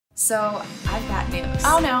So I've got news.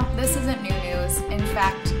 Oh no, this isn't new news. In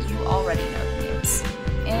fact, you already know the news.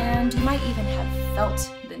 And you might even have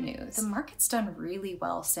felt the news. The market's done really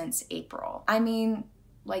well since April. I mean,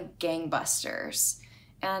 like gangbusters.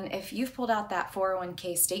 And if you've pulled out that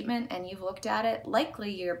 401k statement and you've looked at it,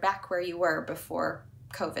 likely you're back where you were before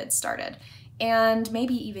COVID started. And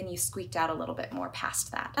maybe even you squeaked out a little bit more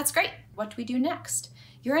past that. That's great. What do we do next?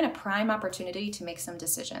 You're in a prime opportunity to make some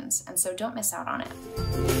decisions, and so don't miss out on it.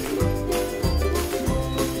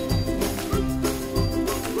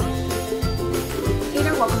 Hey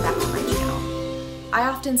there, welcome back to my channel. I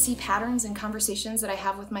often see patterns in conversations that I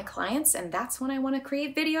have with my clients, and that's when I want to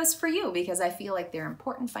create videos for you because I feel like they're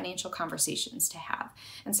important financial conversations to have.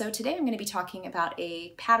 And so today I'm going to be talking about a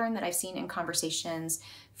pattern that I've seen in conversations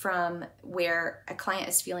from where a client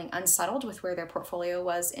is feeling unsettled with where their portfolio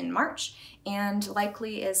was in March and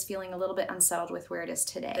likely is feeling a little bit unsettled with where it is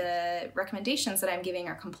today. The recommendations that I'm giving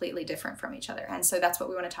are completely different from each other, and so that's what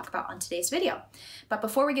we want to talk about on today's video. But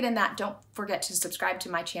before we get in that, don't forget to subscribe to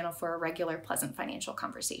my channel for a regular pleasant financial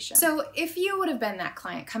conversation. So if you would have been that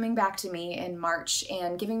client coming back to me in March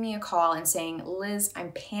and giving me a call and saying, Liz,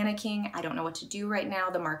 I'm panicking, I don't know what to do right now,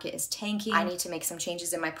 the market is tanking, I need to make some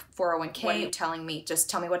changes in my 401k, what are you telling me? Just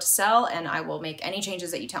tell me what to sell and I will make any changes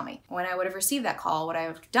that you tell me. When I would have received that call, what I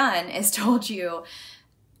would have done is told you,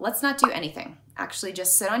 let's not do anything. Actually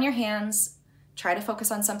just sit on your hands, try to focus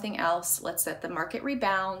on something else, let's let the market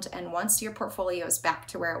rebound, and once your portfolio is back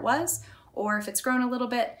to where it was, or if it's grown a little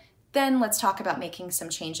bit, then let's talk about making some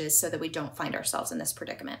changes so that we don't find ourselves in this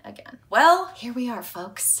predicament again. Well, here we are,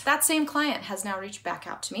 folks. That same client has now reached back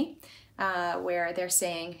out to me where they're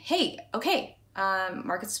saying, hey, okay,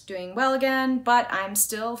 market's doing well again, but I'm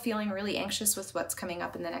still feeling really anxious with what's coming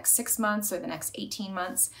up in the next 6 months or the next 18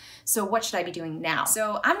 months. So what should I be doing now?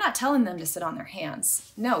 So I'm not telling them to sit on their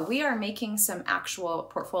hands. No, we are making some actual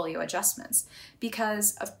portfolio adjustments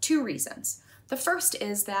because of two reasons. The first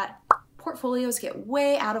is that portfolios get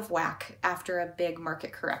way out of whack after a big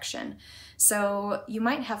market correction. So you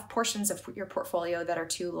might have portions of your portfolio that are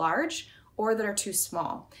too large or that are too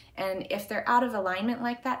small. And if they're out of alignment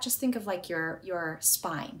like that, just think of like your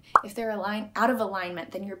spine. If they're out of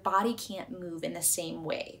alignment, then your body can't move in the same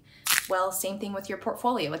way. Well, same thing with your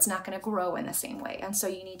portfolio. It's not going to grow in the same way. And so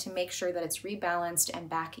you need to make sure that it's rebalanced and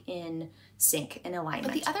back in sync, in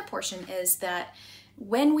alignment. But the other portion is that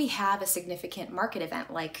when we have a significant market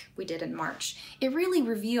event like we did in March, it really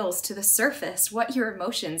reveals to the surface what your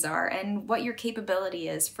emotions are and what your capability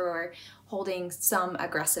is for holding some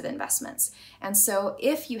aggressive investments. And so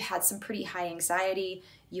if you had some pretty high anxiety,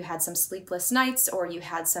 you had some sleepless nights, or you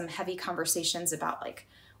had some heavy conversations about like,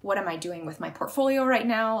 what am I doing with my portfolio right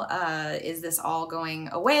now? Is this all going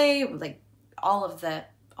away? Like all of the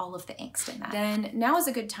angst in that. Then now is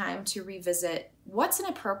a good time to revisit what's an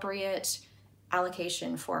appropriate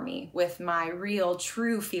allocation for me with my real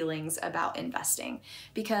true feelings about investing.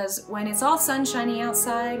 Because when it's all sunshiny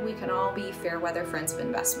outside, we can all be fair weather friends of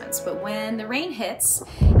investments. But when the rain hits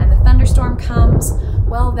and the thunderstorm comes,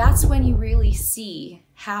 well, that's when you really see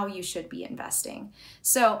how you should be investing.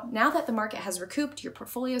 So now that the market has recouped, your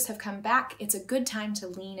portfolios have come back, it's a good time to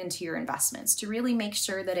lean into your investments to really make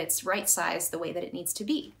sure that it's right-sized the way that it needs to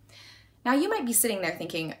be. Now you might be sitting there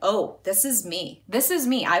thinking, oh, this is me. This is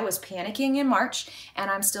me. I was panicking in March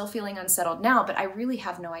and I'm still feeling unsettled now, but I really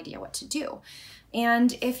have no idea what to do.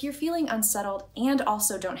 And if you're feeling unsettled and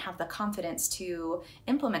also don't have the confidence to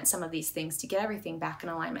implement some of these things to get everything back in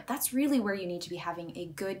alignment, that's really where you need to be having a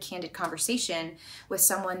good, candid conversation with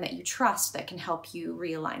someone that you trust that can help you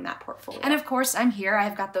realign that portfolio. And of course, I'm here.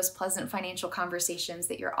 I've got those pleasant financial conversations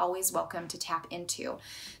that you're always welcome to tap into.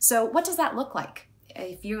 So what does that look like?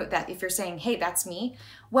 If you're saying, hey, that's me,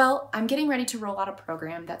 well, I'm getting ready to roll out a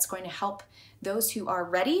program that's going to help those who are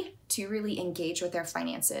ready to really engage with their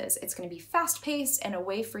finances. It's going to be fast-paced and a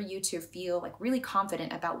way for you to feel like really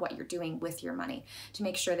confident about what you're doing with your money, to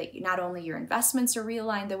make sure that not only your investments are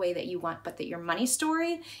realigned the way that you want, but that your money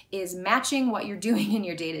story is matching what you're doing in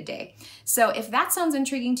your day-to-day. So if that sounds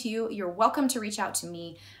intriguing to you, you're welcome to reach out to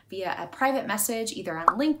me via a private message, either on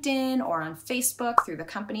LinkedIn or on Facebook through the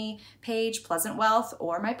company page, Pleasant Wealth,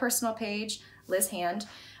 or my personal page, Liz Hand.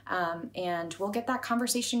 And we'll get that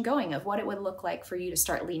conversation going of what it would look like for you to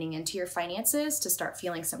start leaning into your finances, to start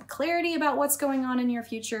feeling some clarity about what's going on in your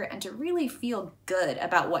future, and to really feel good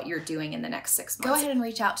about what you're doing in the next 6 months. Go ahead and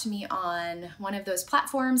reach out to me on one of those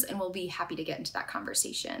platforms and we'll be happy to get into that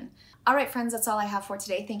conversation. All right, friends, that's all I have for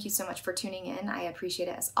today. Thank you so much for tuning in. I appreciate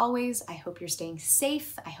it as always. I hope you're staying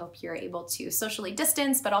safe. I hope you're able to socially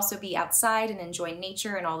distance, but also be outside and enjoy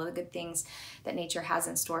nature and all of the good things that nature has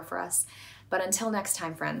in store for us. But until next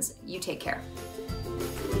time, friends, you take care.